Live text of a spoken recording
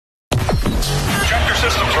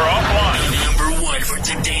systems are offline. Number one for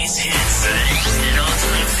today's hits and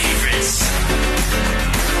all-time favorites.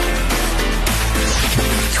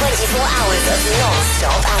 24 hours of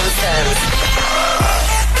non-stop anthems.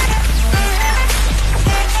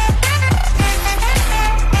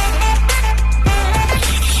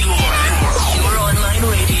 Your online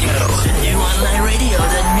radio. The new online radio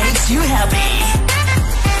that makes you happy.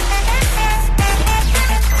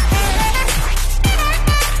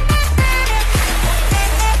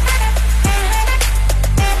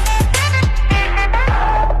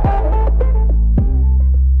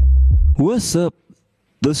 What's up?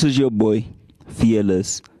 This is your boy,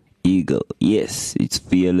 Fearless Eagle. Yes, it's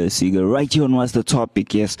Fearless Eagle. Right here on What's the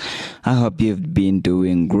Topic. Yes, I hope you've been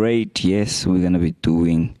doing great. Yes, we're going to be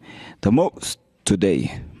doing the most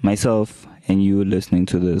today. Myself and you listening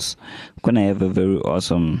to this, we're going to have a very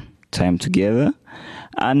awesome time together.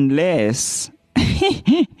 Unless you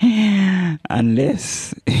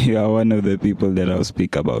are one of the people that I'll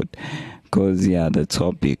speak about. Because, yeah, the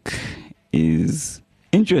topic is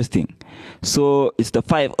interesting. So it's the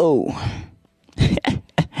 5-0.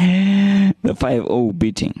 The 5-0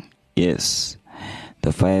 beating. Yes. The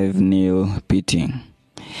 5-0 beating.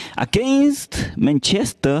 Against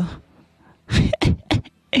Manchester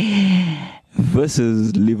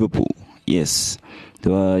versus Liverpool. Yes. They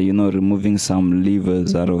were, removing some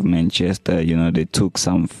levers out of Manchester. They took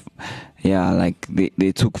some,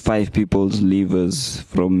 they took 5 people's levers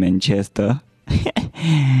from Manchester.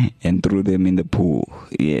 And threw them in the pool.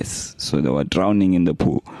 Yes, so they were drowning in the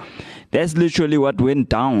pool. That's literally what went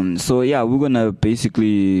down. So yeah, we're gonna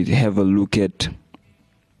basically have a look at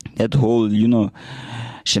that whole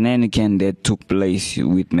shenanigan that took place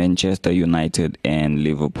with Manchester United and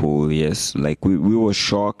Liverpool. Yes, like we were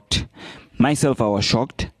shocked. Myself, I was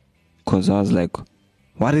shocked because I was like,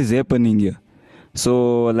 what is happening here?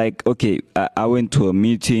 So like, okay, I went to a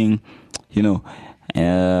meeting,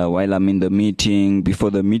 while I'm in the meeting,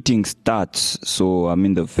 before the meeting starts, so I'm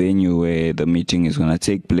in the venue where the meeting is going to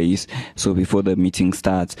take place. So before the meeting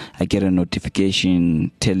starts, I get a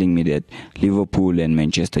notification telling me that Liverpool and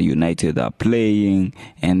Manchester United are playing.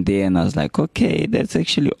 And then I was like, okay, that's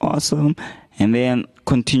actually awesome. And then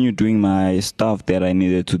continue doing my stuff that I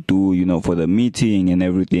needed to do, for the meeting and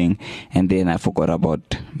everything. And then I forgot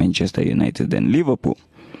about Manchester United and Liverpool.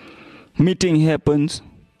 Meeting happens,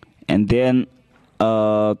 and then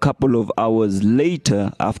a couple of hours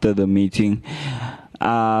later after the meeting,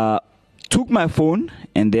 took my phone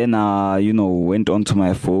and then went onto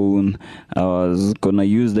my phone. I was gonna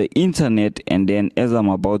use the internet, and then as I'm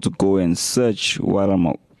about to go and search what I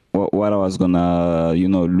was gonna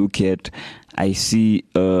look at, I see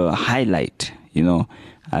a highlight.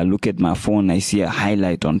 I look at my phone, I see a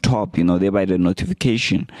highlight on top, there by the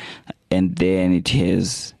notification, and then it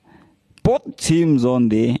has both teams on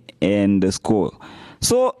there and the score.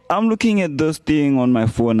 So I'm looking at this thing on my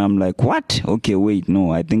phone. I'm like, what? Okay, wait,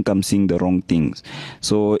 no, I think I'm seeing the wrong things.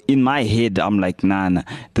 So in my head, I'm like, nah,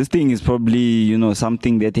 this thing is probably,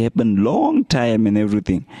 something that happened long time and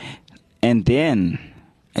everything. And then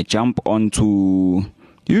I jump onto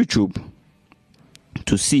YouTube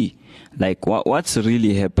to see like what's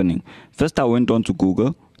really happening. First I went on to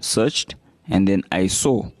Google, searched, and then I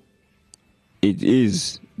saw it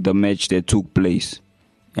is the match that took place,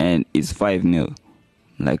 and it's 5-0.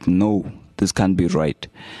 Like, no, this can't be right.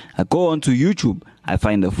 I go on to YouTube, I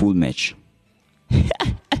find the full match.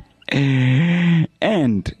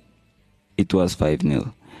 And it was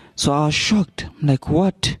 5-0. So I was shocked. I'm like,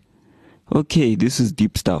 what? Okay, this is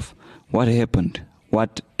deep stuff. What happened?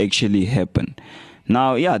 What actually happened?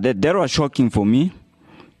 Now, yeah, that was shocking for me.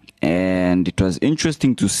 And it was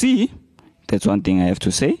interesting to see. That's one thing I have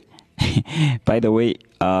to say. By the way,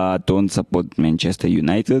 don't support Manchester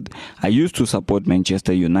United. I used to support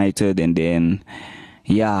Manchester United, and then,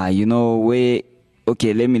 okay,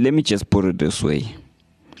 let me just put it this way.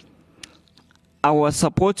 I was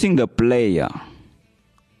supporting the player.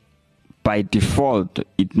 By default,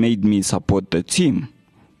 it made me support the team.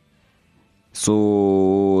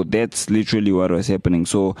 So that's literally what was happening.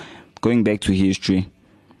 So going back to history.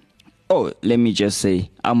 Oh, let me just say,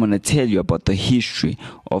 I'm going to tell you about the history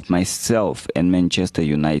of myself and Manchester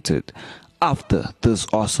United after this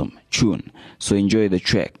awesome tune. So enjoy the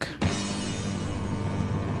track.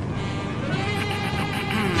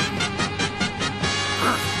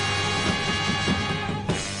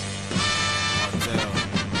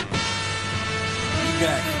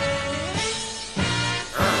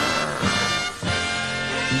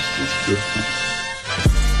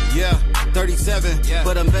 Yeah, 37,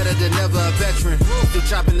 but I'm better than ever, a veteran. Still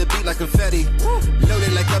chopping the beat like confetti.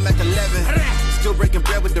 Loaded like I'm at 11. Still breaking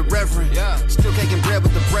bread with the reverend. Still caking bread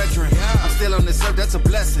with the brethren. I'm still on this earth, that's a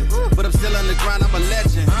blessing. But I'm still on the grind, I'm a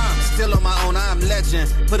legend. Still on my own, I'm legend.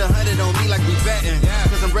 Put 100 on me like we betting.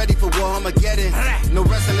 Cause I'm ready for war, Armageddon. No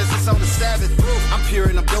rest unless it's on the Sabbath. I'm pure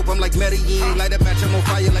and I'm dope, I'm like Medellin. Light a match, I'm on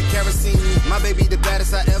fire like kerosene. My baby the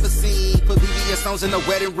baddest I ever seen. Put VVS stones in the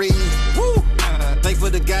wedding ring. Woo! Thankful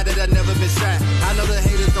to God that I never been shot. I know the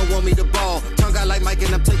haters don't want me to ball. Tongue out like Mike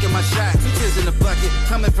and I'm taking my shot. 2 tears in the bucket,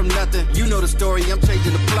 coming from nothing. You know the story, I'm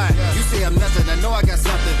changing the plot. You say I'm nothing, I know I got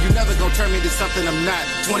something. You never gonna turn me to something I'm not.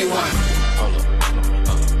 21.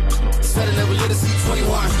 Said I never let it see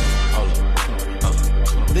 21.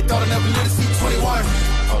 They thought I never let it see 21.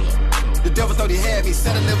 The devil thought he had me.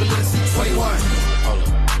 Said I never let it see 21.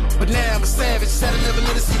 But now I'm a savage. Said I never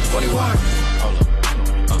let it see 21.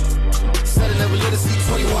 Said I never let it see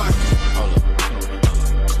 21.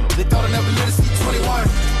 They thought I never let it see 21.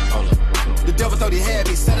 The devil thought he had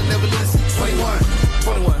me. Said I never let it see 21.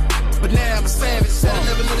 21. But now I'm a savage. Said I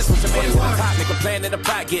never let it see 21. Make a plan in the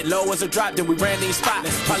pot, get low as a drop, then we ran these spots.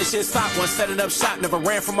 Probably should stop one setting up shop. Never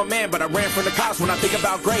ran from a man, but I ran from the cops. When I think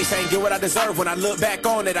about grace, I ain't get what I deserve. When I look back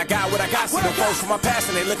on it, I got what I got. See the folks from my past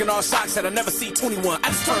and they looking all shocked. Said I never see 21. I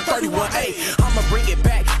just turned 31. Hey, I'ma bring it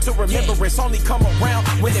back to remembrance. Only come around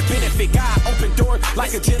when it benefit. God opened doors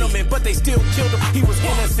like a gentleman, but they still killed him. He was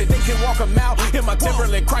innocent. They can walk him out in my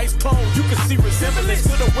Timberland. Christ clone, you can see resemblance.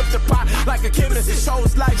 Could've whipped the pot like a chemist. It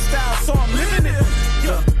shows lifestyle, so I'm living it.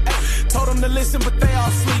 Told them to listen, but they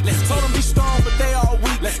all sleep. Told them be strong, but they all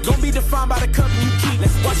weak. Don't be defined by the company you keep.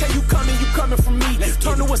 Watch how you coming from me.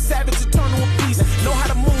 Turn to a savage and turn to a beast. Know how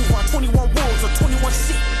to move on 21 wolves or 21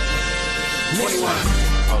 sheep. 21.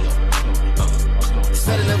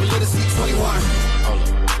 Said I never let it see 21.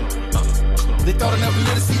 They thought I never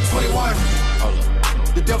let it see 21.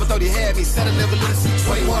 The devil thought he had me. Said I never let it see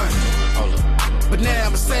 21. But now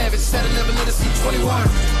I'm a savage. Said I never let it see 21.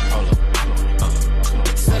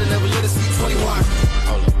 Said I never let it see 21.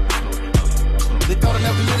 They thought I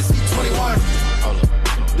never let it see 21.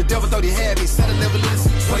 The devil thought he had me. Said I never let it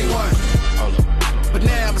see 21. But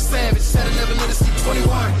now I'm a savage. Said I never let it see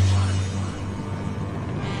 21.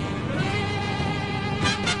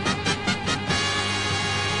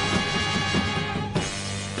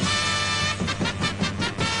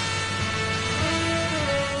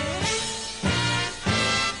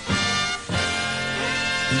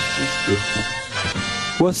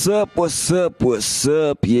 What's up, what's up, what's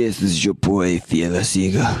up? Yes, this is your boy, Fearless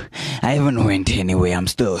Eagle. I haven't went anywhere, I'm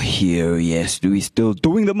still here. Yes, we still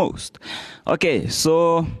doing the most. Okay,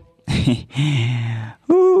 so...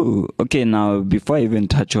 Ooh, okay, now, before I even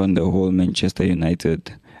touch on the whole Manchester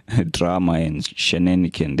United drama and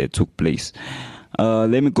shenanigan that took place,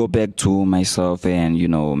 let me go back to myself and,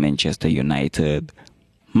 Manchester United.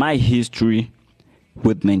 My history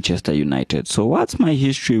with Manchester United. So what's my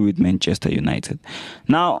history with Manchester United?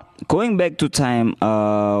 Now, going back to time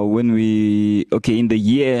in the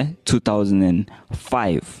year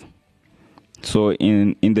 2005. So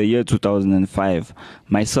in the year 2005,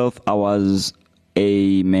 myself, I was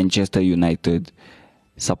a Manchester United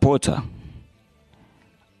supporter.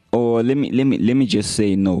 Or let me just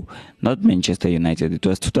say no, not Manchester United. It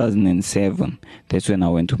was 2007. That's when I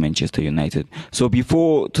went to Manchester United. So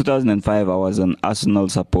before 2005, I was an Arsenal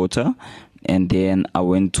supporter, and then I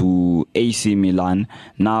went to AC Milan.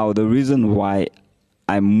 Now the reason why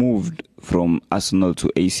I moved from Arsenal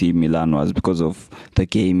to AC Milan was because of the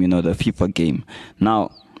game, the FIFA game.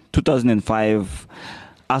 Now 2005,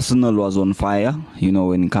 Arsenal was on fire.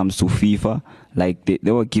 When it comes to FIFA, like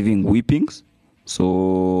they were giving whippings.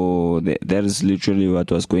 So that is literally what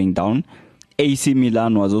was going down. AC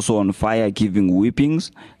Milan was also on fire, giving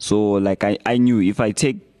whippings. So like I knew if I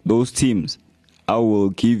take those teams, I will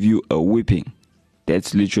give you a whipping.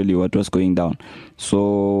 That's literally what was going down.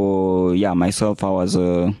 So yeah, myself, I was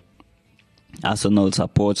a Arsenal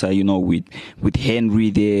supporter, with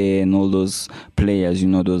Henry there and all those players,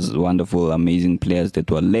 those wonderful, amazing players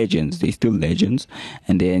that were legends. They're still legends.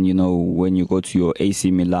 And then, when you go to your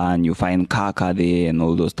AC Milan, you find Kaka there and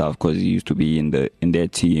all those stuff because he used to be in their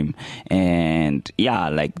team. And yeah,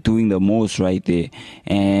 like doing the most right there.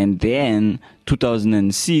 And then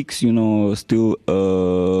 2006,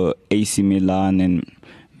 still AC Milan and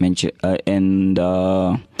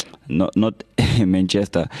not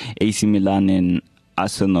Manchester, AC Milan and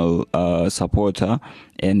Arsenal supporter.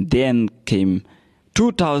 And then came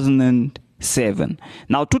 2007.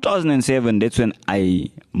 Now 2007, that's when I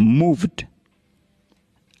moved.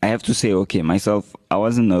 I have to say, okay, myself, I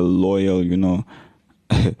wasn't a loyal,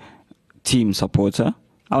 team supporter.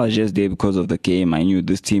 I was just there because of the game. I knew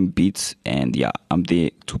this team beats, and yeah, I'm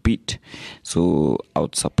there to beat. So I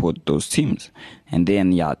would support those teams. And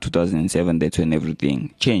then, 2007, that's when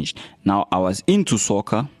everything changed. Now, I was into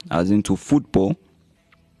soccer. I was into football.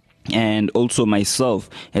 And also myself,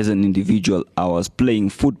 as an individual, I was playing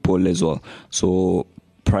football as well. So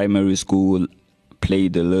primary school,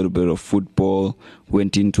 played a little bit of football,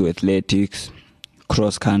 went into athletics,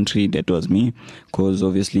 cross country. That was me, because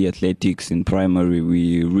obviously athletics in primary,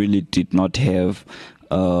 we really did not have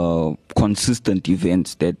consistent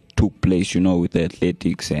events that took place, with the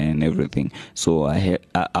athletics and everything. So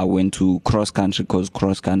I went to cross country, because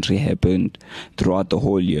cross country happened throughout the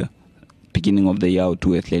whole year. Beginning of the year, I'll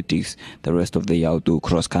do athletics. The rest of the year, I'll do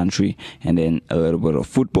cross country, and then a little bit of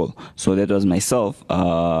football. So that was myself,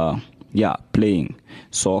 playing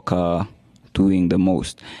soccer, doing the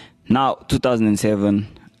most. Now, 2007,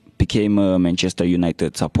 became a Manchester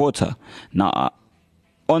United supporter. Now,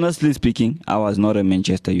 honestly speaking, I was not a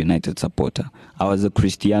Manchester United supporter. I was a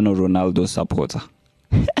Cristiano Ronaldo supporter.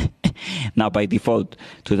 Now, by default,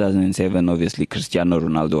 2007, obviously, Cristiano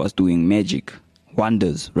Ronaldo was doing magic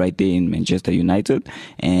wonders right there in Manchester United.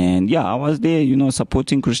 And I was there,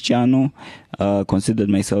 supporting Cristiano. Considered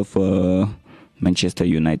myself a Manchester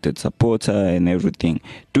United supporter and everything.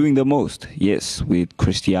 Doing the most, yes, with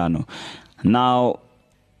Cristiano. Now,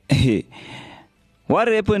 what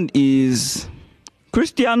happened is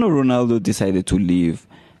Cristiano Ronaldo decided to leave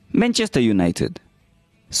Manchester United.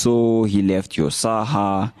 So he left your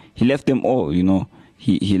Saha. He left them all,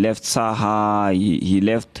 He left Saha. He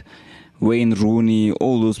left Wayne Rooney,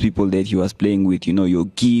 all those people that he was playing with, your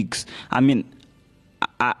Giggs. I mean,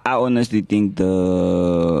 I honestly think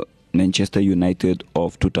the Manchester United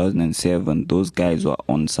of 2007, those guys were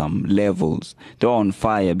on some levels. They were on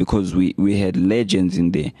fire, because we had legends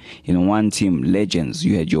in there. In one team, legends.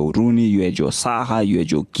 You had your Rooney, you had your Saha, you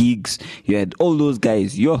had your Giggs, you had all those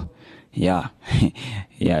guys. Yeah,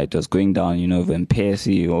 it was going down, Van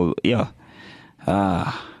Persie,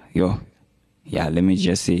 let me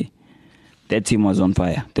just say, that team was on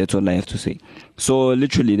fire. That's all I have to say. So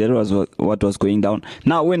literally, that was what was going down.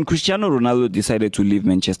 Now, when Cristiano Ronaldo decided to leave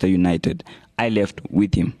Manchester United, I left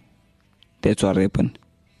with him. That's what happened.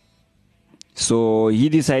 So he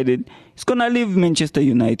decided he's going to leave Manchester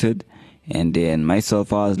United. And then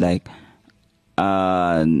myself, I was like,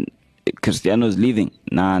 Cristiano's leaving.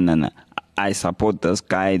 Nah. I support this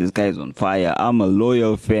guy. This guy is on fire. I'm a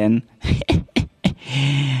loyal fan.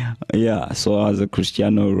 So I was a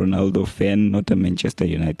Cristiano Ronaldo fan, not a Manchester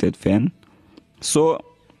United fan. So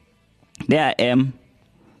there I am,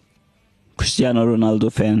 Cristiano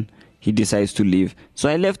Ronaldo fan. He decides to leave. So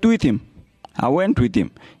I left with him. I went with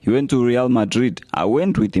him. He went to Real Madrid. I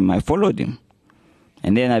went with him. I followed him.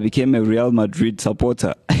 And then I became a Real Madrid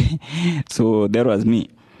supporter. So that was me.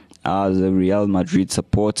 I was a Real Madrid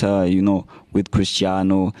supporter, with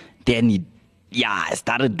Cristiano. Then I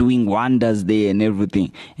started doing wonders there and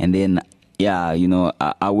everything. And then,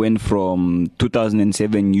 I went from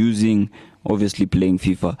 2007 obviously playing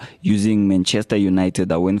FIFA, using Manchester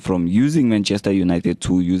United. I went from using Manchester United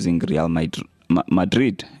to using Real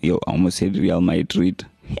Madrid. I almost said Real Madrid.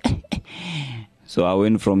 So I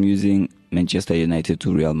went from using Manchester United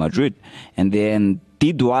to Real Madrid. And then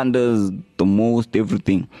did wonders, the most,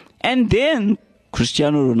 everything. And then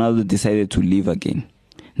Cristiano Ronaldo decided to leave again.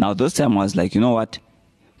 Now, this time I was like, you know what?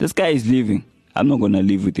 This guy is leaving. I'm not going to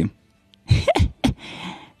live with him.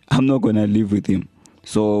 I'm not going to live with him.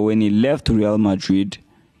 So when he left Real Madrid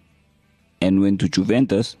and went to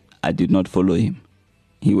Juventus, I did not follow him.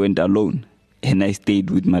 He went alone and I stayed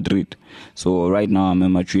with Madrid. So right now I'm a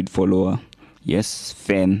Madrid follower. Yes,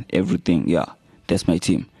 fan, everything. Yeah, that's my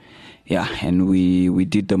team. Yeah, and we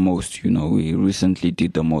did the most, we recently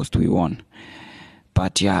did the most. We won.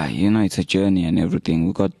 But it's a journey and everything.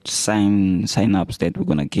 We got sign-ups that we're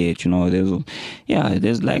gonna get. There's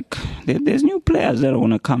new players that are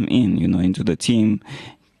gonna come in, into the team,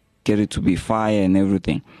 get it to be fire and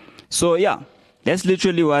everything. So that's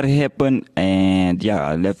literally what happened. And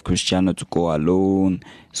I left Cristiano to go alone.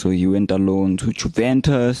 So he went alone to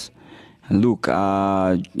Juventus. Look,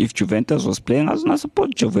 if Juventus was playing, I was not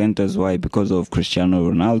support Juventus. Why? Because of Cristiano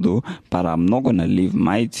Ronaldo. But I'm not going to leave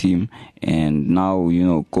my team and now,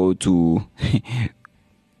 go to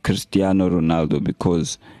Cristiano Ronaldo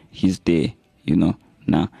because he's there,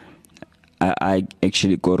 Now, I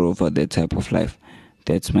actually got over that type of life.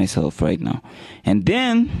 That's myself right now. And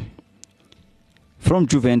then, from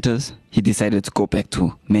Juventus, he decided to go back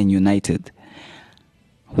to Man United.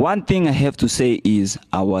 One thing I have to say is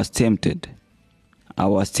I was tempted. I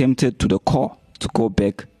was tempted to the core to go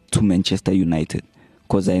back to Manchester United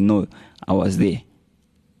because I know I was there.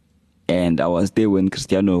 and I was there when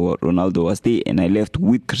Cristiano Ronaldo was there, and I left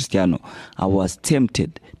with Cristiano, I was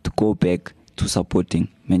tempted to go back to supporting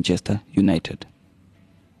Manchester United.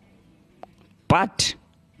 But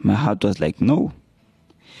my heart was like, no.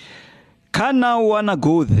 Can I wanna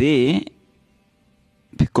go there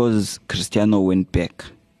because Cristiano went back?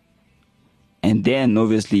 And then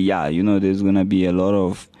obviously, there's gonna be a lot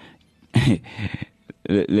of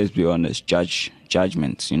let's be honest,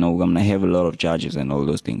 judgments. We're gonna have a lot of judges and all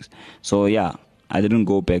those things. So I didn't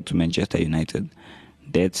go back to Manchester United.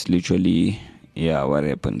 That's literally what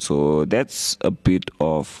happened. So that's a bit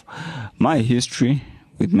of my history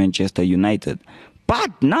with Manchester United.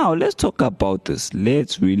 But now let's talk about this.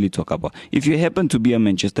 Let's really talk about. If you happen to be a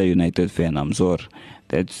Manchester United fan, I'm sorry.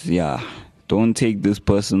 That's Don't take this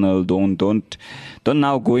personal. Don't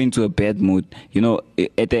now go into a bad mood.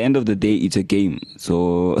 At the end of the day, it's a game.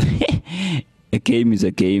 So a game is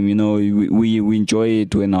a game. We enjoy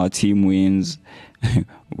it when our team wins.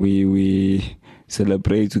 we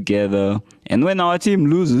celebrate together, and when our team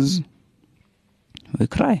loses, we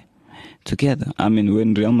cry together. I mean,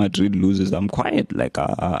 when Real Madrid loses, I'm quiet. Like,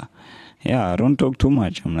 I don't talk too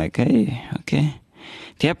much. I'm like, hey, okay,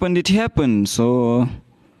 it happened. So.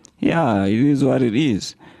 Yeah, it is what it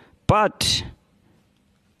is. But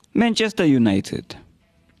Manchester United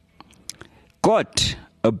got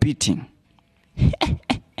a beating.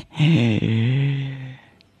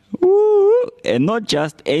 Ooh, and not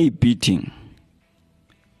just a beating.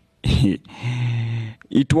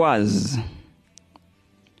 It was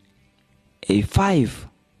a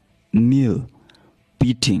 5-0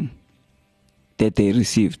 beating that they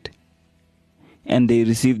received. And they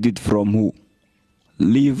received it from who?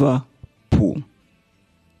 Liverpool.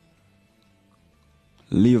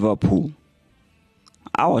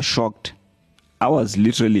 I was shocked. I was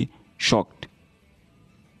literally shocked.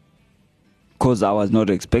 Because I was not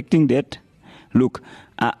expecting that. Look,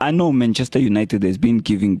 I know Manchester United has been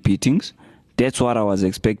giving beatings. That's what I was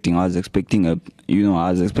expecting. I was expecting them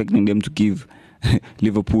to give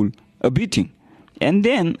Liverpool a beating. And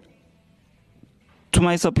then, to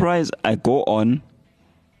my surprise, I go on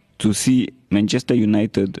to see Manchester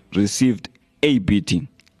United received a beating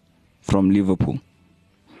from Liverpool.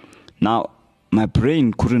 Now, my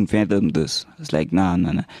brain couldn't fathom this. It's like, nah,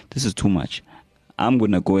 this is too much. I'm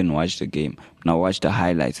going to go and watch the game. Now watch the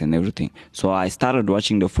highlights and everything. So I started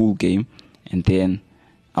watching the full game, and then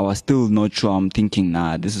I was still not sure. I'm thinking,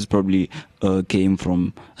 this is probably a game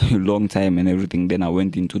from a long time and everything. Then I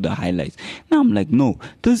went into the highlights. Now I'm like, no,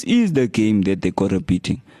 this is the game that they got a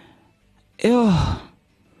beating.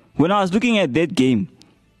 When I was looking at that game,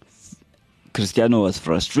 Cristiano was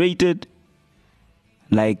frustrated.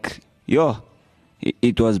 Like,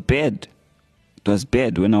 it was bad. It was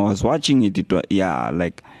bad. When I was watching it,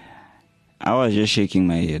 I was just shaking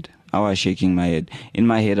my head. In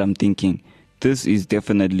my head, I'm thinking, this is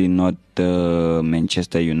definitely not the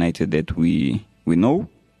Manchester United that we know.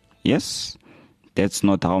 Yes, that's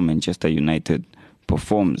not how Manchester United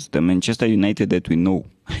performs. The Manchester United that we know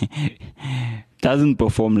doesn't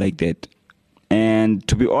perform like that. And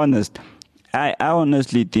to be honest, I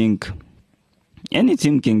honestly think any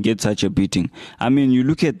team can get such a beating. I mean, you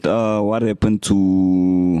look at what happened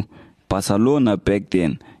to Barcelona back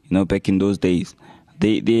then, back in those days.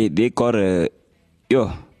 They got a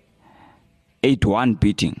 8-1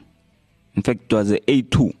 beating. In fact, it was a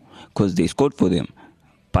 8-2 because they scored for them.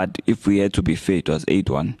 But if we had to be fair, it was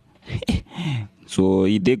 8-1. So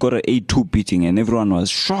they got an 8-2 beating, and everyone was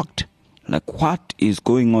shocked. Like, what is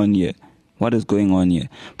going on here? What is going on here?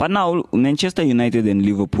 But now, Manchester United and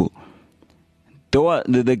Liverpool,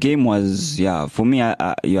 the game was, for me,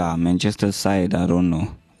 Manchester's side, I don't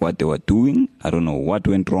know what they were doing. I don't know what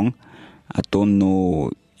went wrong. I don't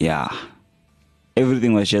know,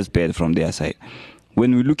 everything was just bad from their side.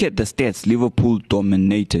 When we look at the stats, Liverpool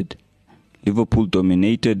dominated.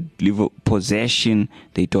 Possession,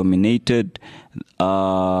 they dominated.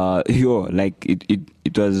 It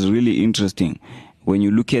was really interesting. When you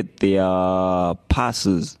look at their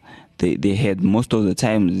passes, they had most of the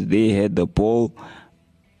times they had the ball,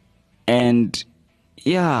 and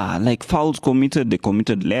fouls committed, they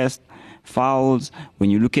committed less fouls. When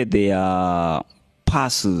you look at their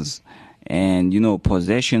passes and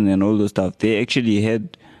possession and all those stuff, they actually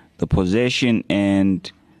had the possession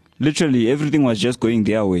and literally everything was just going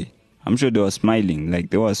their way. I'm sure they were smiling.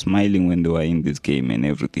 Like, they were smiling when they were in this game and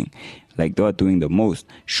everything. Like, they were doing the most.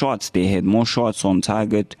 Shots, they had more shots on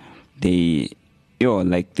target. They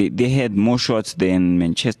had more shots than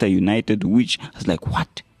Manchester United, which I was like,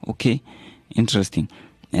 what? Okay, interesting.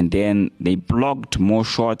 And then they blocked more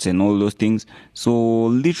shots and all those things. So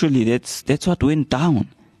literally, that's what went down.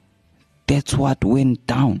 That's what went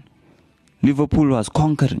down. Liverpool was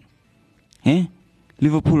conquering.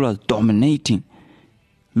 Liverpool was dominating.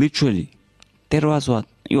 Literally. That was what,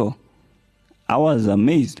 I was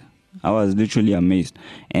amazed. I was literally amazed.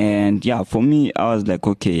 And yeah, for me, I was like,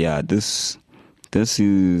 okay, yeah, this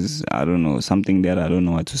is, I don't know, something that I don't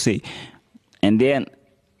know what to say. And then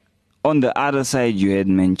on the other side, you had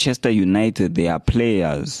Manchester United, their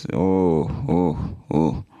players.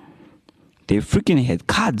 Oh. They freaking had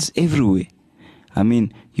cards everywhere. I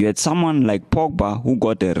mean, you had someone like Pogba who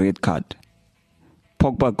got a red card.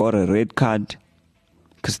 Pogba got a red card.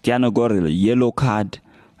 Cristiano got a yellow card.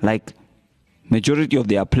 Like, majority of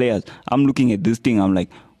their players, I'm looking at this thing, I'm like,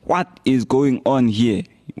 what is going on here?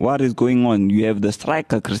 What is going on? You have the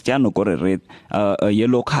striker, Cristiano, got a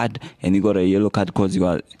yellow card, and he got a yellow card because he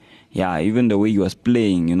was, even the way he was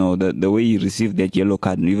playing, the way he received that yellow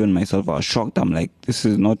card, and even myself, I was shocked. I'm like, this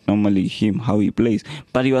is not normally him, how he plays.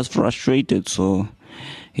 But he was frustrated, so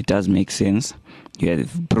it does make sense. You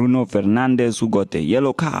had Bruno Fernandes who got a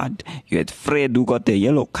yellow card. You had Fred who got a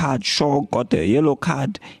yellow card. Shaw got a yellow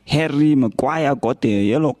card. Harry Maguire got a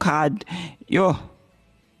yellow card.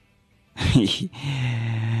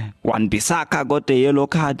 Wan-Bissaka got a yellow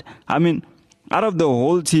card. I mean, out of the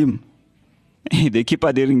whole team, the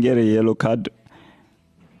keeper didn't get a yellow card.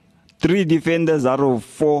 3 defenders out of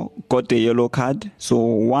 4 got a yellow card. So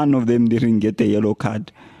one of them didn't get a yellow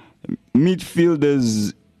card.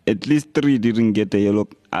 Midfielders, at least 3 didn't get a yellow.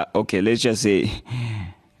 Okay, let's just say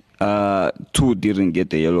 2 didn't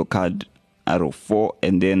get a yellow card out of 4,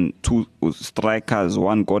 and then 2 strikers,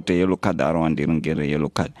 1 got a yellow card, the other 1 didn't get a yellow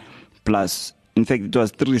card. Plus, in fact, it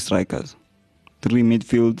was 3 strikers, 3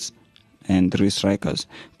 midfields, and 3 strikers.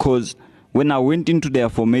 Because when I went into their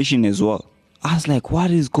formation as well, I was like, what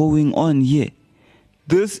is going on here?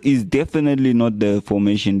 This is definitely not the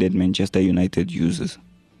formation that Manchester United uses.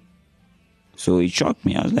 So it shocked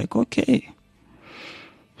me. I was like, okay.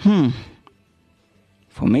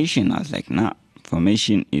 Formation. I was like, nah.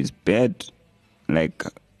 Formation is bad. Like,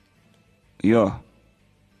 I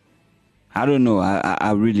don't know.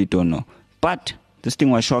 I really don't know. But this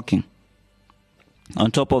thing was shocking.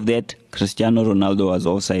 On top of that, Cristiano Ronaldo was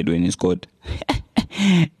offside when he scored.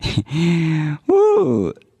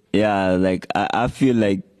 Woo. Yeah, like, I feel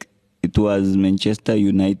like it was Manchester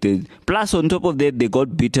United. Plus, on top of that, they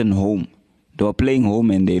got beaten home. They were playing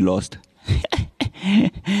home and they lost.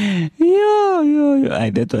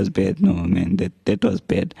 That was bad. No, man, that was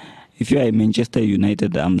bad. If you are Manchester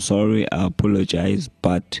United, I'm sorry. I apologize.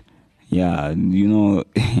 But, yeah,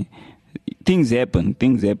 things happen.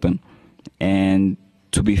 And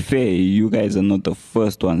to be fair, you guys are not the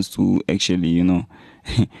first ones to actually,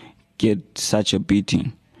 get such a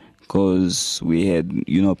beating. Because we had,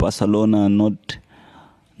 Barcelona not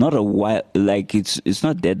a while, like it's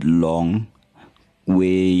not that long.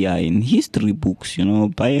 Where in history books,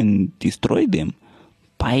 Bayern destroyed them.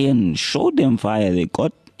 Bayern showed them fire. They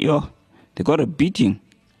got a beating.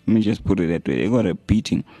 Let me just put it that way. They got a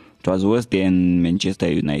beating. It was worse than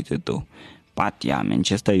Manchester United though. But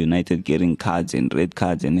Manchester United getting cards and red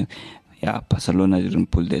cards, and Barcelona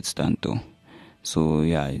didn't pull that stunt though. So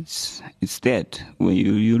it's that. When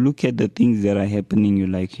you look at the things that are happening, you're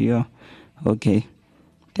like, okay.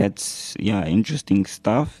 That's, interesting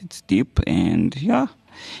stuff. It's deep, and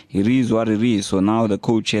it is what it is. So now the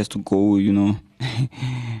coach has to go, he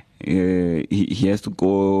has to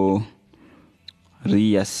go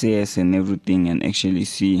reassess and everything and actually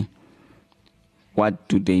see what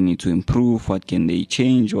do they need to improve, what can they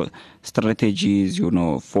change, what strategies,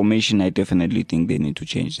 formation. I definitely think they need to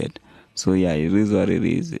change that. So it is what it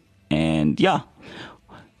is. And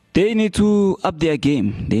they need to up their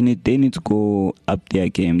game. They need to go up their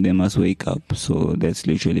game. They must wake up. So that's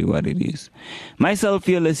literally what it is. Myself,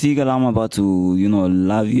 Fearless Eagle, I'm about to,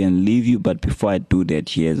 love you and leave you. But before I do that,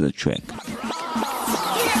 here's a track.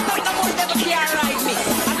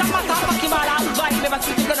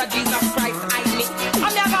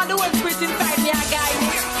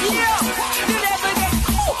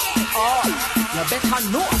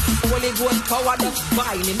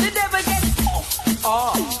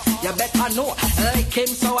 You better know, like him,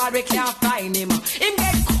 so I can't find him. Him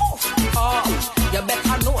get cooked. You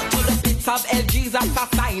better know, to the pits of LG's after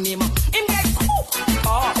sign him. Him get cooked.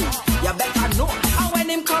 You better know, and when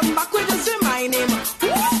him come back, we just remind him.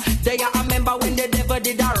 They I remember when the devil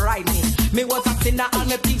did a ride me. Me was a sinner and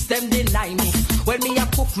me peace them deny me. When me a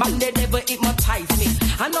poof man, they never hypnotize me.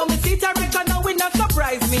 I know me see the record, now it not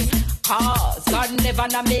surprise me. Cause God never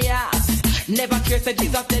na me ass. Never care say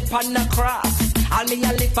Jesus dead on the cross. All me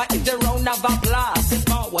a live for is the round of applause. Step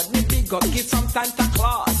forward, me big up, give some Santa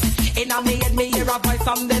Claus. In a me head, me hear a voice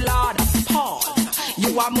from the Lord. Pause.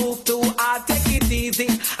 You a move too hard, take it easy.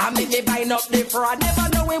 I mean, me bind up the fraud. Never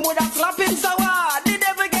know him would have slapped him so hard. He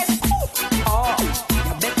never get cooked. Oh,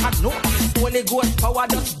 you better know. Holy Ghost power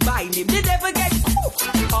just bind him. He never get cooked.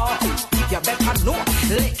 Oh, you better know.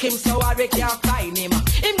 Lick him so hard we can't find him.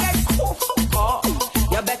 Him get cooked. Oh,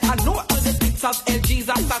 you better know. To the pits of hell,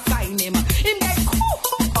 Jesus assign him. Him get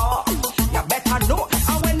cooked. Oh, you better know.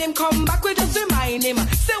 And when him come back, we just remind him.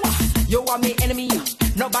 Say what? You are me enemy.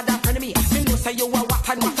 Nobody friend of me. Me know say you are what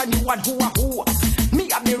and you and who are who. Me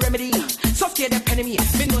have the remedy. So stay depend on me.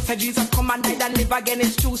 Me know say Jesus come and died and live again.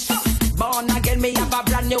 It's true. So born again, me have a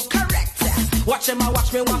brand new character. Watch him and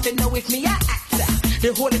watch me, want to know if me a actor.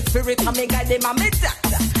 The Holy Spirit and me guide them and me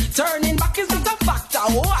doctor. Turning back is not a factor.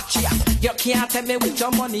 Watch ya. You can't tell me with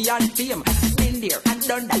your money and fame. Been there and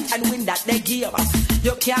done that and win that they give.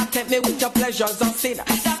 You can't tell me with your pleasures or sin.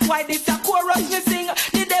 That's why this a chorus me sing.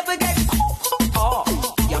 The devil get cooked. Oh,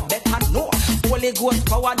 you better know. Holy Ghost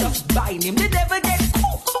power just bind him. The devil get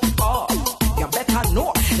cooked. Oh, you better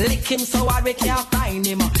know. Lick him so hard we can't find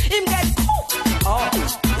him. Him get cooked. Oh,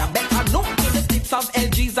 you better know. To the pits of hell,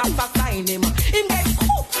 Jesus assign him. Him get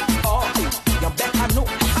cooked. Oh, you better know.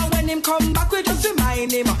 And when him come back, we just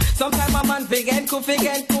remind him. Sometimes a man forget,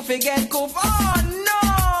 forget. Oh no,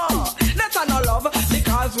 that's a no love.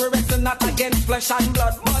 Because we're wrestling not against flesh and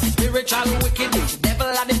blood, but spiritual wickedness. Devil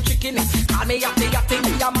and him trickiness. Call me happy,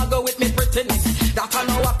 me a go with me prettiness. That's a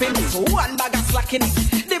no happiness. One bag of slackiness.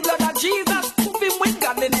 The blood of Jesus moving with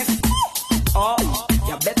godliness. Oh,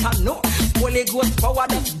 you better know. Holy Ghost power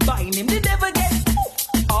just bind him. The devil get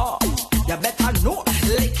cooked. Oh, you better know.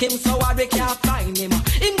 Lick him so hard we can't find him.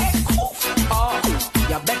 Him get cooked. Oh,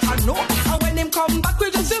 you better know. And when him come back,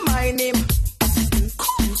 we just remind him.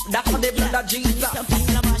 That's for the blood of Jesus.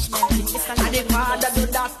 And the Father do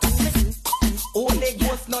that. Holy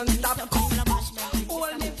Ghost non-stop.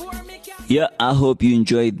 Yeah, I hope you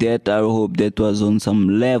enjoyed that. I hope that was on some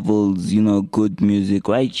levels, good music.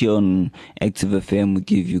 Right here on Active FM, we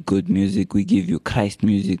give you good music. We give you Christ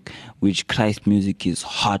music, which Christ music is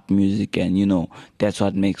hot music. And, that's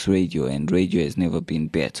what makes radio. And radio has never been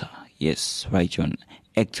better. Yes, right here on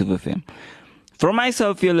Active FM. From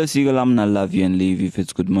myself, Yellow Seagull, I'm gonna love you and leave. If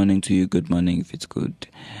it's good morning to you, good morning. If it's good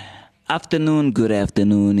afternoon, good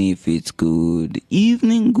afternoon. If it's good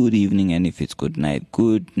evening. And if it's good night.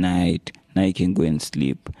 Now you can go and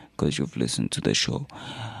sleep because you've listened to the show.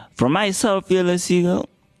 From myself, Yellow Seagull,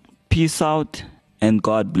 peace out and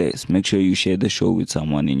God bless. Make sure you share the show with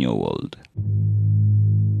someone in your world.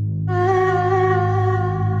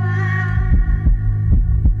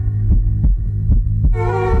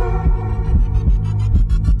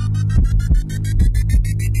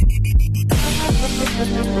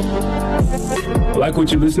 Like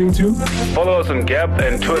what you're listening to? Follow us on Gap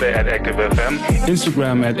and Twitter at ActiveFM,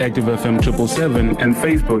 Instagram at ActiveFM777, and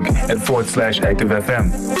Facebook at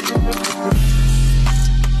 /ActiveFM.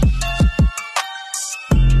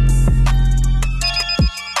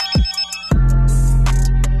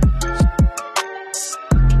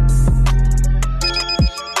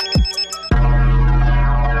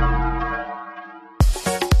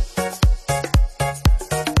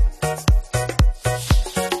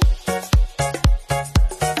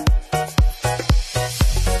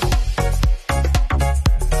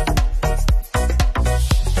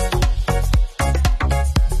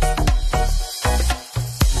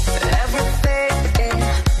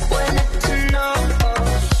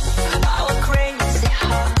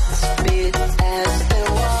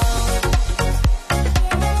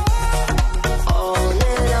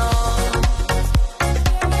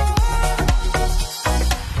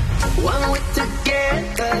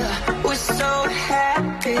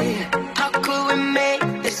 How could we make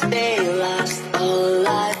this day